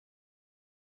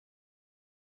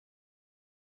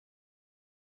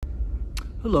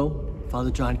Hello, Father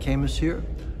John Camus here,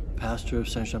 pastor of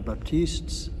Saint Jean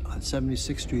Baptiste on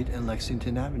 76th Street and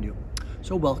Lexington Avenue.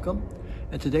 So welcome,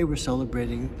 and today we're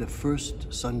celebrating the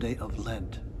first Sunday of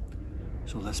Lent.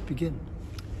 So let's begin.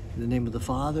 In the name of the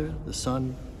Father, the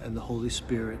Son, and the Holy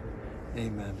Spirit,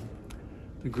 amen.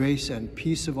 The grace and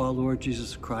peace of our Lord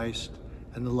Jesus Christ,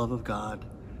 and the love of God,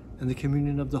 and the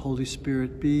communion of the Holy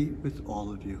Spirit be with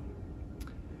all of you.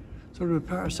 So to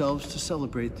prepare ourselves to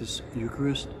celebrate this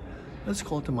Eucharist, let's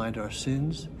call to mind our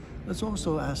sins. Let's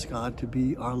also ask God to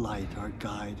be our light, our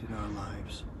guide in our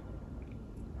lives.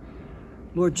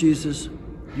 Lord Jesus,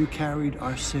 you carried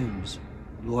our sins.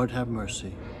 Lord, have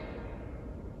mercy.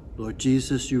 Lord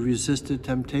Jesus, you resisted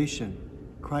temptation.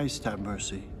 Christ, have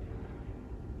mercy.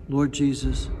 Lord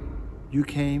Jesus, you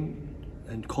came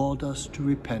and called us to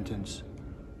repentance.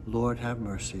 Lord, have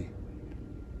mercy.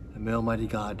 And may Almighty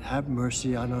God have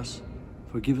mercy on us,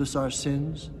 forgive us our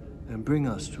sins, and bring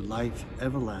us to life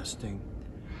everlasting.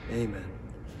 Amen.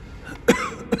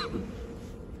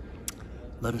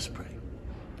 Let us pray.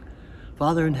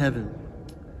 Father in heaven,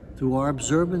 through our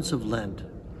observance of Lent,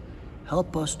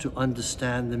 help us to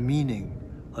understand the meaning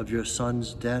of your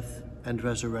Son's death and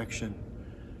resurrection,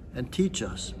 and teach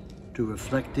us to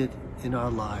reflect it in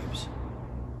our lives.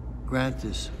 Grant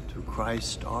this through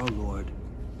Christ our Lord.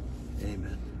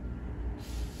 Amen.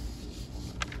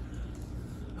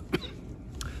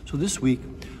 So this week,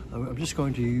 I'm just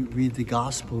going to read the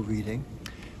gospel reading.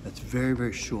 It's very,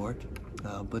 very short,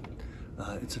 but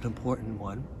it's an important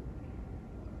one.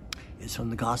 It's from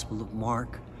the Gospel of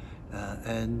Mark,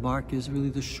 and Mark is really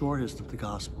the shortest of the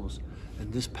Gospels,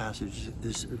 and this passage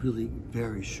is really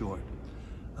very short,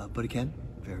 but again,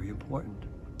 very important.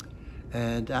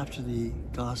 And after the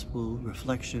gospel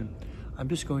reflection, I'm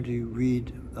just going to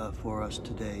read for us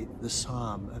today the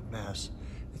Psalm at Mass.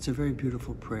 It's a very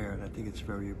beautiful prayer, and I think it's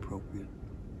very appropriate.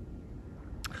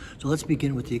 So let's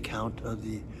begin with the account of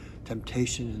the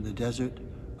temptation in the desert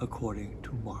according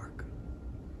to Mark.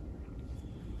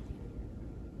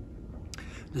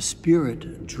 The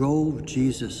Spirit drove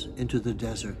Jesus into the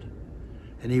desert,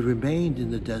 and he remained in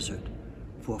the desert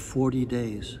for 40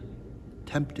 days,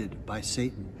 tempted by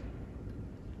Satan.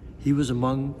 He was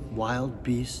among wild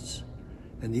beasts,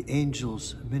 and the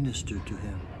angels ministered to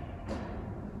him.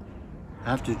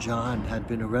 After John had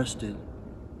been arrested,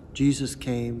 Jesus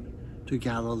came to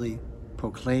Galilee,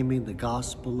 proclaiming the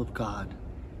gospel of God.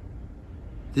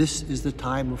 This is the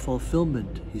time of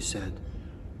fulfillment, he said.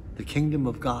 The kingdom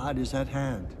of God is at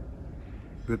hand.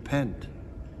 Repent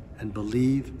and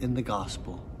believe in the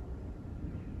gospel.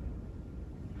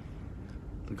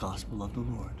 The gospel of the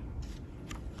Lord.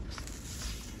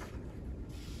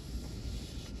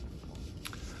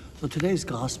 So today's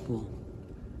gospel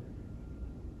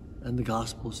and the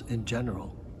Gospels in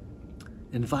general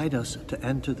invite us to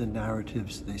enter the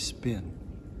narratives they spin.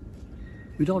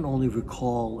 We don't only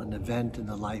recall an event in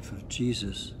the life of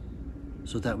Jesus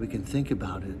so that we can think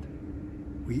about it,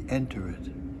 we enter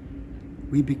it.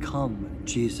 We become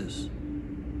Jesus.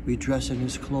 We dress in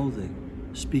his clothing,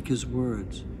 speak his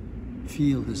words,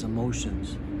 feel his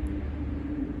emotions.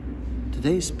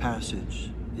 Today's passage,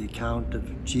 the account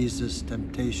of Jesus'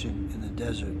 temptation in the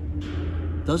desert,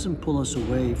 doesn't pull us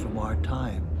away from our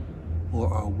time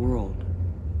or our world.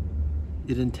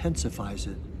 It intensifies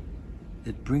it.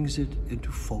 It brings it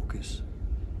into focus.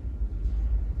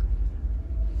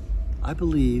 I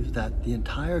believe that the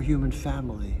entire human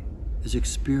family is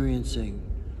experiencing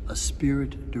a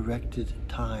spirit-directed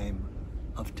time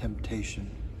of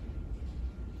temptation.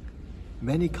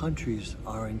 Many countries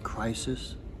are in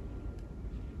crisis.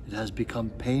 It has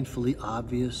become painfully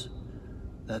obvious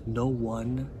that no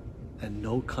one and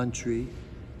no country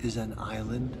is an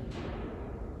island.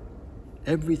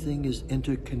 Everything is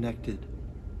interconnected,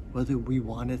 whether we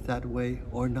want it that way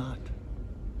or not.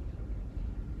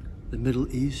 The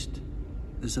Middle East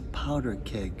is a powder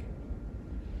keg,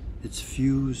 its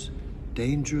fuse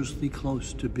dangerously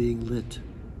close to being lit.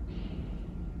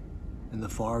 In the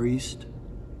Far East,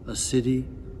 a city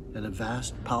and a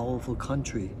vast, powerful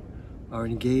country are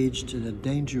engaged in a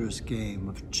dangerous game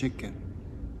of chicken.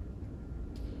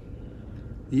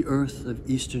 The earth of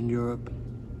Eastern Europe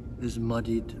is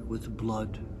muddied with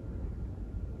blood.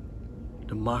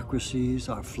 Democracies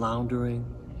are floundering.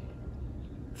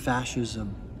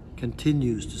 Fascism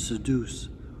continues to seduce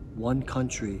one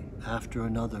country after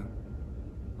another,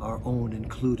 our own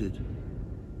included.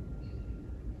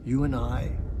 You and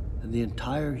I and the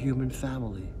entire human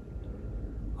family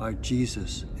are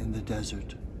Jesus in the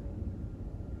desert.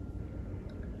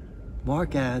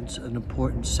 Mark adds an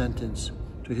important sentence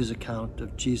to his account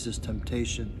of Jesus'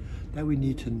 temptation that we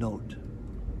need to note.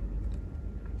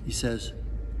 He says,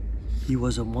 He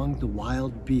was among the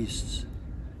wild beasts,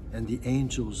 and the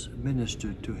angels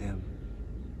ministered to him.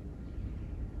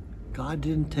 God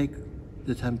didn't take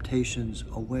the temptations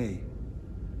away.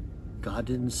 God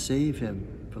didn't save him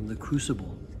from the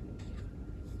crucible.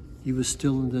 He was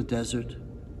still in the desert,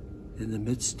 in the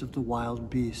midst of the wild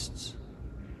beasts.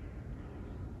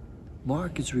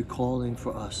 Mark is recalling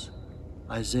for us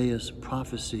Isaiah's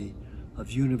prophecy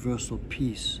of universal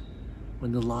peace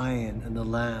when the lion and the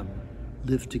lamb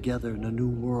live together in a new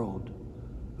world,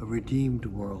 a redeemed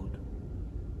world,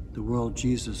 the world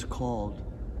Jesus called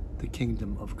the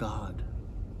kingdom of God.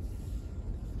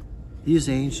 These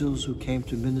angels who came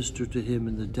to minister to him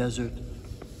in the desert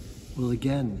will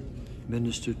again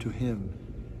minister to him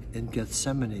in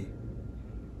Gethsemane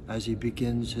as he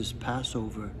begins his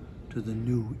Passover to the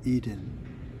new Eden.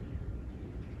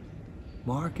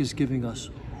 Mark is giving us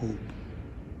hope.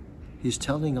 He's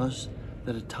telling us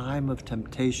that a time of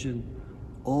temptation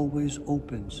always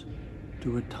opens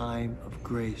to a time of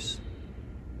grace.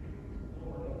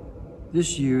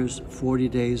 This year's 40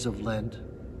 days of Lent,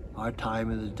 our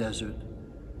time in the desert,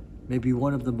 may be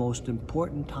one of the most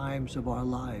important times of our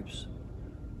lives.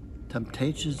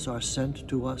 Temptations are sent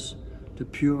to us to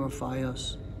purify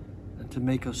us and to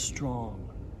make us strong.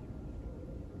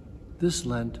 This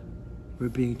Lent, we're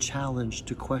being challenged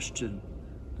to question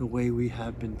the way we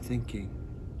have been thinking.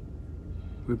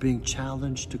 We're being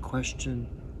challenged to question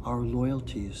our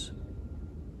loyalties.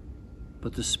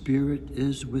 But the Spirit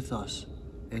is with us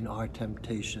in our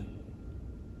temptation.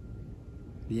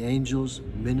 The angels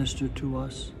minister to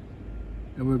us,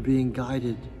 and we're being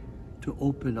guided to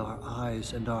open our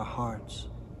eyes and our hearts,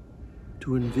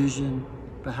 to envision,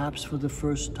 perhaps for the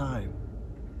first time,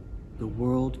 the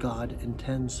world God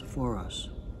intends for us,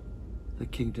 the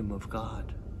kingdom of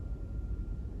God.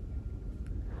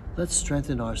 Let's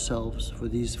strengthen ourselves for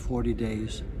these 40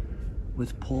 days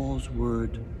with Paul's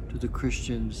word to the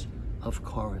Christians of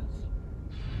Corinth.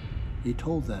 He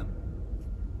told them,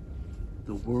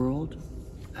 "The world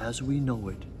as we know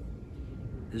it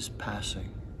is passing."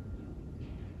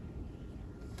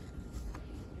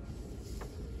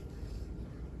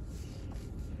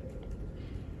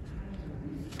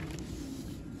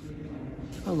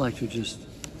 I'd like to just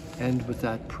end with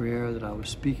that prayer that I was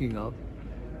speaking of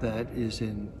that is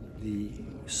in the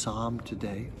Psalm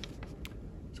today.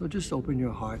 So just open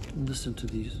your heart and listen to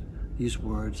these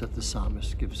words that the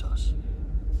psalmist gives us.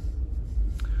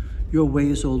 Your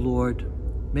ways, O Lord,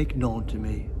 make known to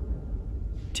me.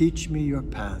 Teach me your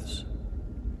paths.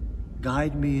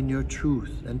 Guide me in your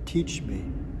truth and teach me,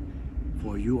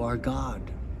 for you are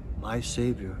God, my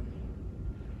Savior.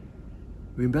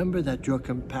 Remember that your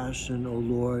compassion, O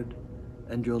Lord,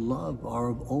 and your love are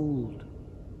of old.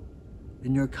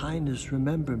 In your kindness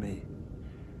remember me,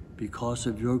 because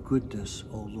of your goodness,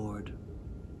 O Lord.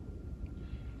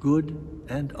 Good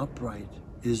and upright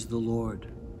is the Lord.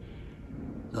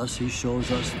 Thus he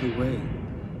shows us the way.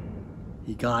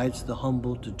 He guides the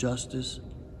humble to justice,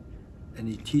 and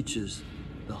he teaches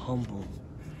the humble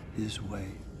his way.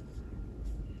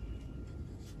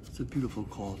 It's a beautiful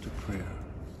call to prayer,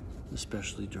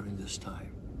 especially during this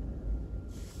time.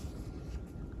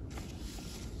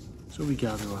 So we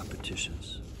gather our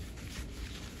petitions.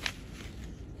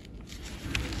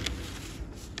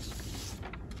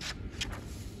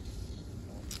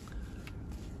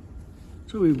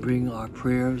 So we bring our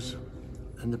prayers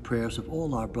and the prayers of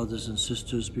all our brothers and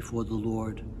sisters before the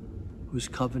Lord, whose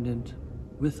covenant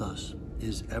with us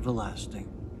is everlasting.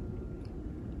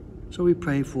 So we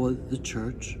pray for the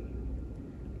church.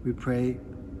 We pray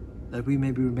that we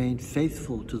may remain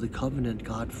faithful to the covenant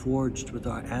God forged with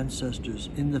our ancestors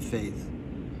in the faith,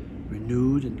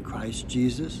 renewed in Christ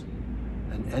Jesus,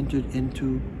 and entered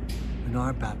into in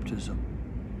our baptism.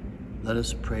 Let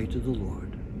us pray to the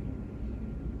Lord.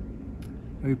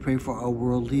 And we pray for our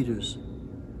world leaders.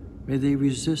 May they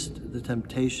resist the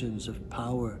temptations of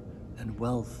power and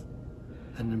wealth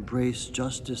and embrace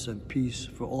justice and peace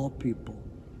for all people.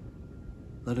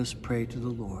 Let us pray to the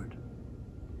Lord.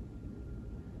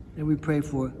 And we pray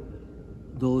for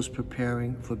those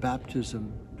preparing for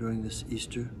baptism during this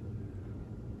Easter.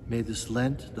 May this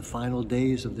Lent, the final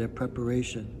days of their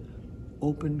preparation,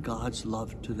 open God's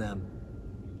love to them.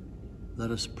 Let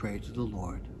us pray to the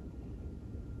Lord.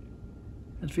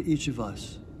 And for each of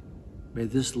us, may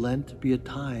this Lent be a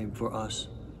time for us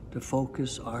to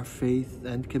focus our faith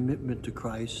and commitment to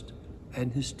Christ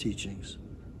and his teachings.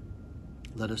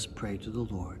 Let us pray to the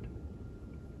Lord.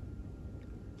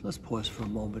 Let's pause for a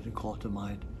moment and call to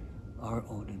mind our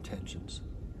own intentions.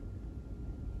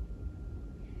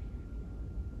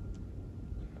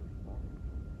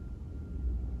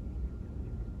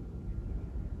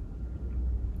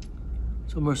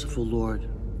 So merciful Lord,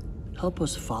 help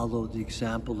us follow the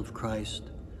example of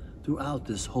Christ throughout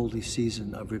this holy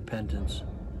season of repentance,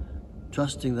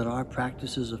 trusting that our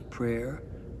practices of prayer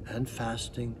and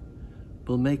fasting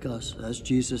will make us, as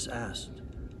Jesus asked,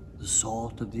 the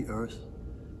salt of the earth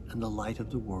and the light of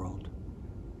the world.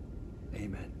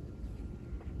 Amen.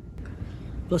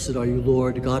 Blessed are you,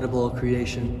 Lord, God of all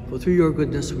creation, for through your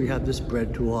goodness we have this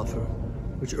bread to offer,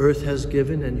 which earth has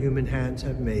given and human hands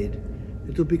have made.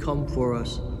 It will become for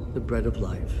us the bread of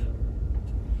life.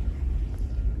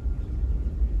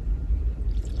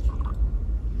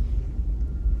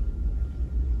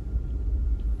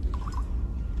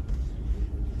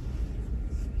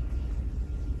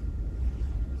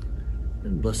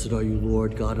 And blessed are you,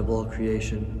 Lord, God of all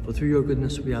creation, for through your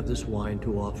goodness we have this wine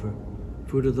to offer,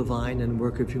 fruit of the vine and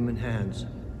work of human hands.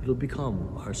 It will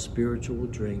become our spiritual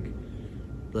drink.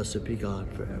 Blessed be God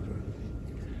forever.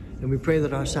 And we pray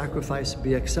that our sacrifice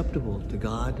be acceptable to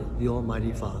God, the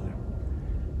Almighty Father.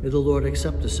 May the Lord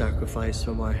accept the sacrifice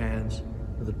from our hands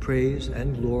for the praise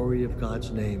and glory of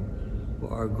God's name, for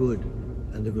our good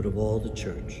and the good of all the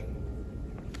church.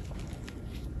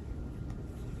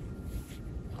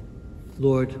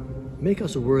 Lord, make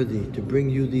us worthy to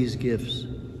bring you these gifts.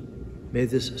 May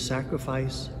this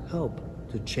sacrifice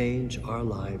help to change our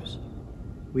lives.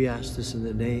 We ask this in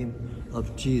the name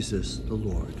of Jesus the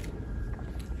Lord.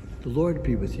 The Lord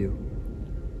be with you.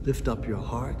 Lift up your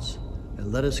hearts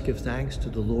and let us give thanks to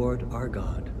the Lord our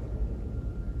God.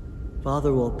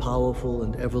 Father, all-powerful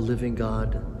and ever-living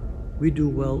God, we do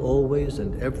well always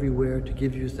and everywhere to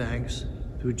give you thanks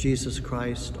through Jesus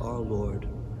Christ our Lord.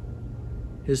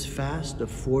 His fast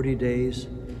of 40 days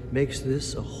makes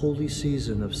this a holy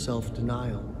season of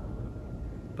self-denial.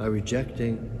 By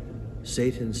rejecting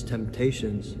Satan's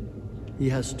temptations, he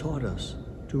has taught us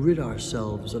to rid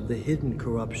ourselves of the hidden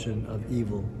corruption of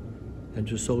evil and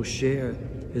to so share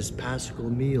his paschal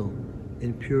meal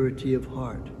in purity of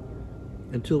heart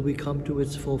until we come to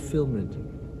its fulfillment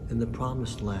in the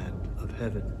promised land of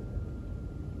heaven.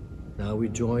 Now we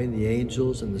join the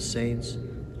angels and the saints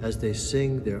as they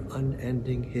sing their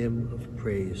unending hymn of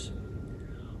praise.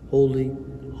 Holy,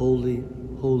 holy,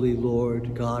 holy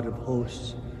Lord, God of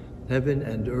hosts, heaven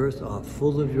and earth are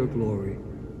full of your glory.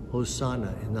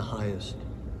 Hosanna in the highest.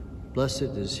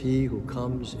 Blessed is he who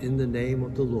comes in the name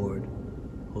of the Lord.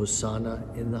 Hosanna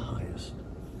in the highest.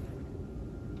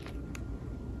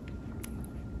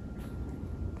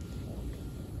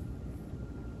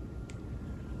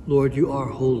 Lord, you are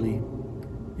holy,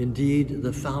 indeed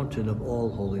the fountain of all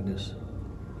holiness.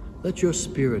 Let your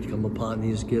Spirit come upon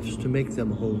these gifts to make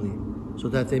them holy, so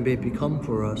that they may become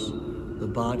for us the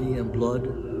body and blood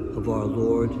of our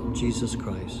Lord Jesus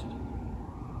Christ.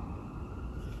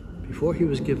 Before he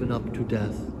was given up to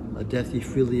death, a death he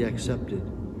freely accepted,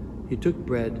 he took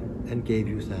bread and gave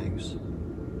you thanks.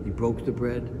 He broke the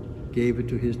bread, gave it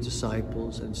to his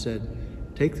disciples, and said,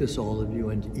 "Take this, all of you,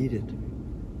 and eat it.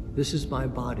 This is my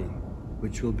body,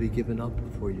 which will be given up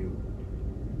for you."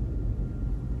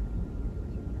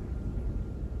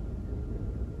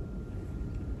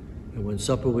 And when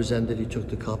supper was ended, he took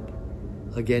the cup.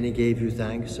 Again he gave you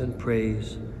thanks and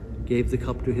praise, gave the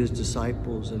cup to his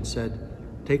disciples, and said,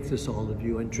 "Take this, all of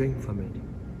you, and drink from it.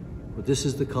 For this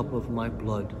is the cup of my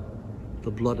blood, the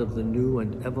blood of the new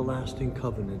and everlasting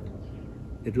covenant.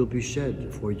 It will be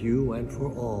shed for you and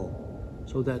for all,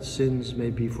 so that sins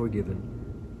may be forgiven.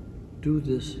 Do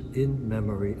this in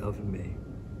memory of me."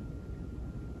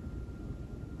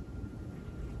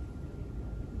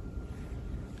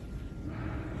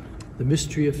 The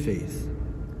mystery of faith.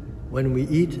 When we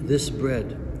eat this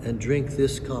bread and drink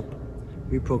this cup,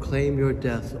 we proclaim your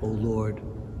death, O Lord,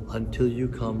 until you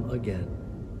come again.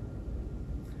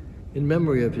 In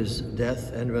memory of his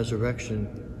death and resurrection,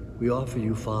 we offer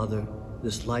you, Father,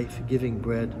 this life-giving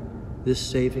bread, this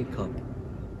saving cup.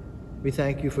 We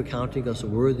thank you for counting us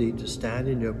worthy to stand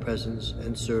in your presence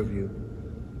and serve you.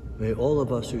 May all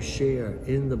of us who share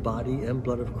in the body and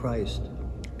blood of Christ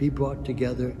be brought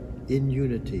together in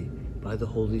unity by the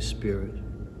Holy Spirit.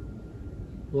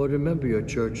 Lord, remember your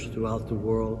church throughout the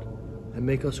world and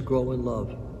make us grow in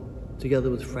love,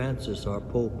 together with Francis, our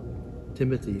Pope,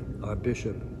 Timothy, our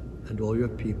Bishop, and all your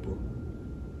people.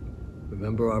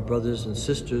 Remember our brothers and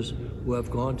sisters who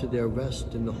have gone to their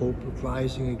rest in the hope of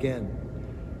rising again.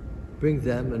 Bring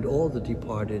them and all the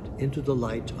departed into the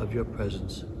light of your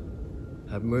presence.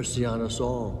 Have mercy on us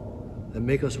all, and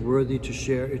make us worthy to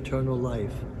share eternal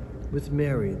life with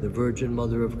Mary, the Virgin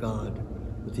Mother of God,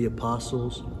 with the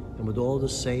apostles, and with all the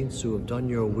saints who have done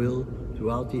your will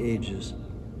throughout the ages.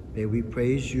 May we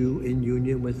praise you in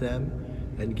union with them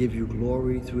and give you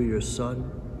glory through your Son,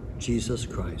 Jesus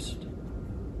Christ.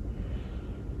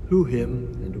 through him,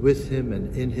 and with him,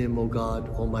 and in him, O God,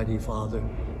 Almighty Father,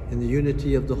 in the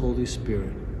unity of the Holy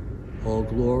Spirit, all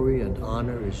glory and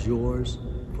honor is yours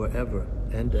forever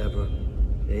and ever.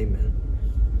 Amen.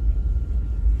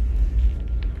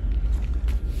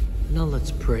 Now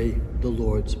let's pray the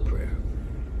Lord's Prayer.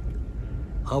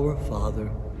 Our Father,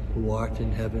 who art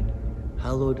in heaven,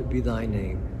 hallowed be thy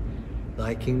name.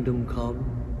 Thy kingdom come,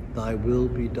 thy will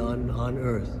be done on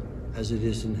earth as it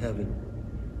is in heaven.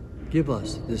 Give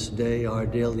us this day our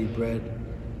daily bread,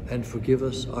 and forgive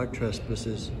us our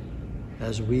trespasses,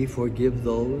 as we forgive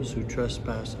those who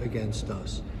trespass against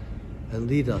us. And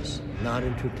lead us not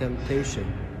into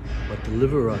temptation, but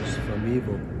deliver us from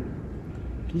evil.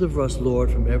 Deliver us, Lord,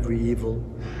 from every evil,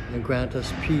 and grant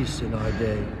us peace in our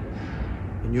day.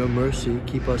 In your mercy,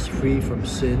 keep us free from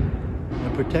sin,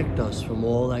 and protect us from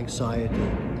all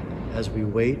anxiety, as we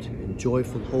wait in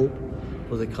joyful hope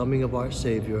for the coming of our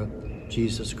Savior,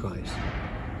 Jesus Christ.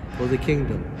 For the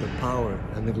kingdom, the power,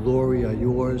 and the glory are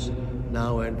yours,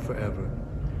 now and forever.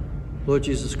 Lord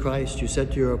Jesus Christ, you said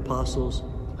to your apostles,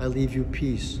 I leave you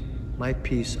peace, my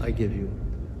peace I give you.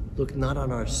 Look not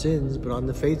on our sins, but on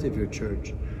the faith of your church,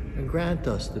 and grant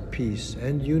us the peace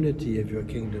and unity of your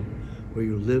kingdom, where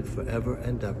you live forever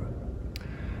and ever.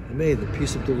 And may the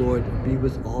peace of the Lord be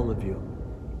with all of you.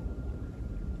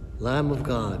 Lamb of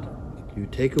God, you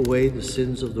take away the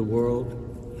sins of the world,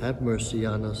 have mercy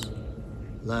on us.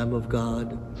 Lamb of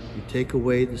God, you take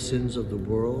away the sins of the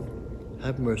world,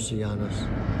 have mercy on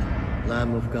us.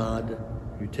 Lamb of God,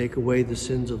 you take away the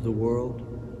sins of the world,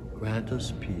 grant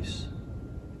us peace.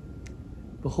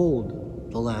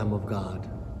 Behold the Lamb of God.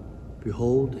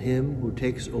 Behold him who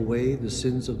takes away the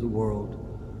sins of the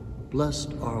world.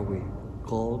 Blessed are we,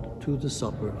 called to the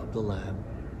supper of the Lamb.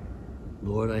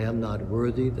 Lord, I am not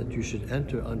worthy that you should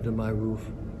enter under my roof,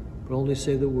 but only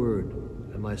say the word,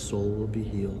 and my soul will be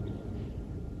healed.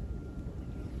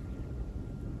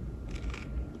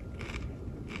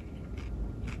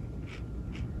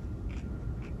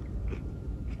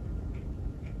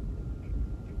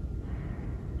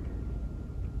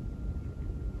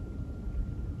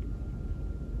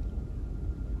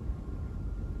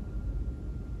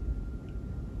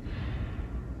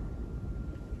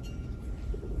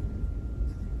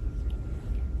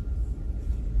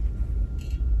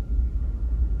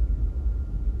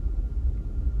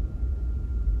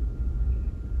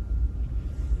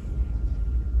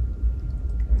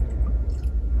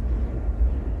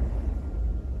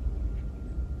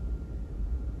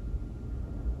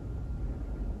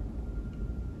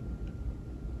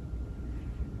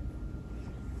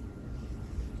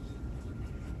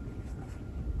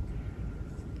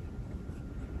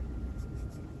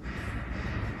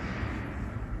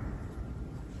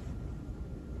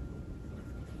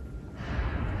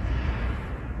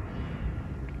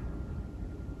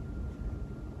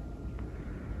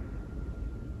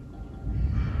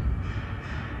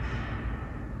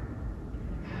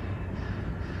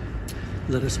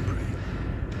 Let us pray.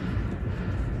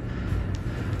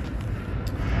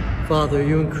 Father,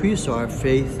 you increase our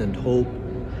faith and hope.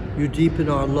 You deepen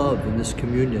our love in this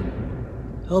communion.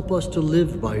 Help us to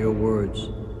live by your words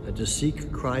and to seek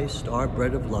Christ, our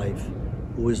bread of life,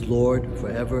 who is Lord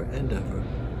forever and ever.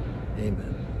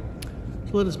 Amen.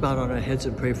 So let us bow down our heads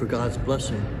and pray for God's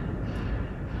blessing.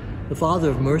 The Father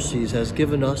of mercies has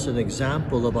given us an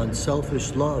example of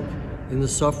unselfish love in the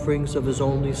sufferings of his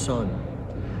only Son.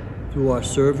 Through our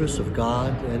service of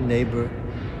God and neighbor,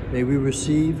 may we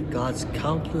receive God's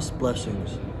countless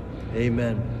blessings.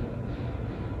 Amen.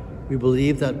 We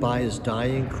believe that by his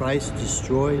dying, Christ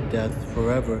destroyed death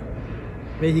forever.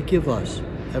 May he give us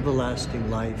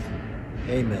everlasting life.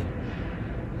 Amen.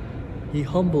 He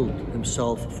humbled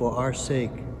himself for our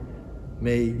sake.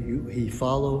 May we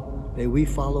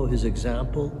follow his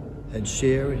example and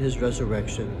share in his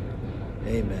resurrection.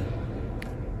 Amen.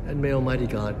 And may Almighty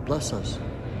God bless us,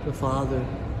 the Father,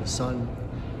 the Son,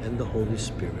 and the Holy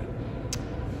Spirit.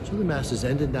 So the Mass is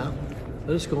ended now.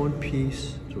 Let us go in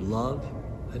peace to love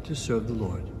and to serve the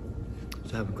Lord.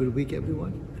 So have a good week,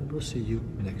 everyone, and we'll see you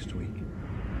next week.